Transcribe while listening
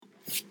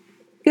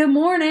Good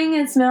morning,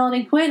 it's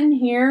Melanie Quinton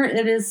here.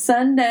 It is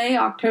Sunday,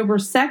 October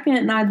 2nd,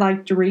 and I'd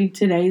like to read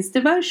today's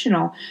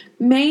devotional,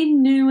 Made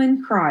New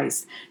in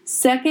Christ,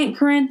 2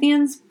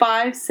 Corinthians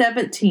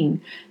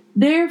 5:17.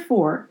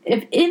 Therefore,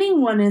 if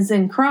anyone is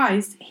in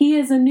Christ, he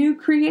is a new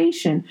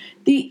creation.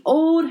 The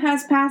old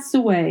has passed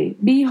away.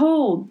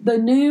 Behold, the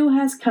new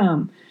has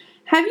come.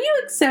 Have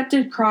you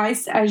accepted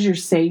Christ as your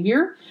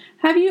Savior?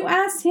 Have you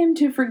asked Him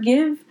to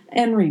forgive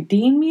and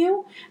redeem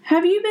you?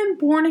 Have you been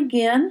born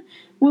again?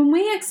 When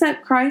we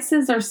accept Christ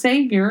as our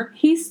Savior,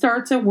 He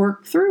starts a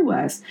work through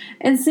us.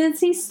 And since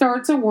He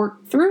starts a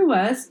work through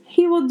us,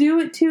 He will do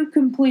it to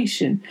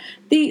completion.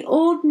 The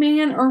old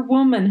man or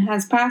woman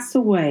has passed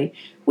away.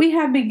 We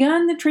have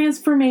begun the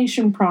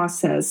transformation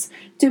process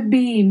to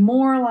be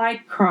more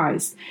like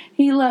Christ.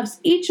 He loves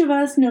each of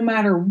us no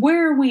matter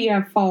where we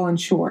have fallen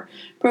short.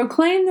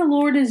 Proclaim the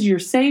Lord as your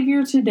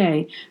Savior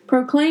today.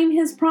 Proclaim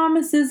His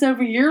promises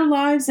over your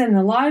lives and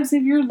the lives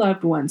of your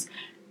loved ones.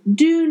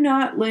 Do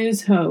not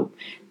lose hope.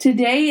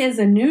 Today is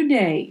a new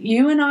day.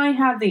 You and I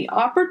have the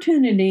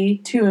opportunity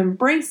to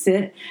embrace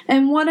it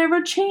and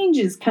whatever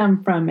changes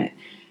come from it.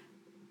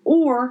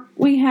 Or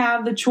we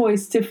have the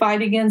choice to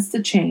fight against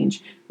the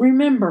change.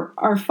 Remember,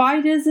 our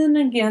fight isn't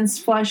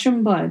against flesh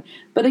and blood,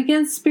 but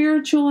against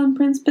spiritual and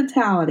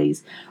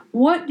principalities.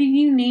 What do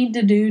you need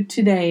to do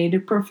today to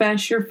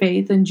profess your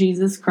faith in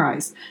Jesus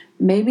Christ?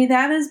 Maybe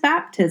that is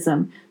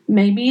baptism.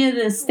 Maybe it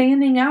is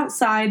standing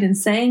outside and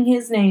saying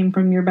His name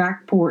from your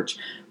back porch.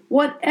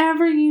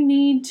 Whatever you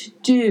need to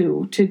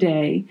do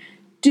today,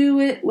 do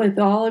it with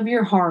all of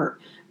your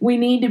heart. We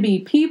need to be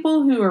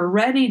people who are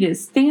ready to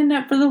stand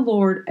up for the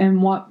Lord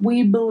and what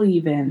we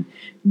believe in.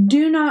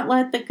 Do not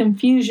let the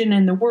confusion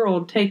in the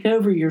world take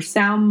over your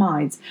sound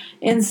minds.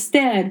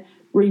 Instead,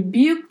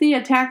 rebuke the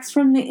attacks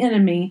from the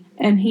enemy,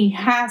 and he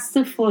has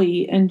to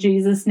flee in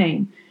Jesus'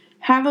 name.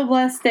 Have a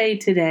blessed day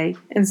today,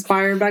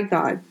 inspired by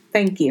God.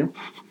 Thank you.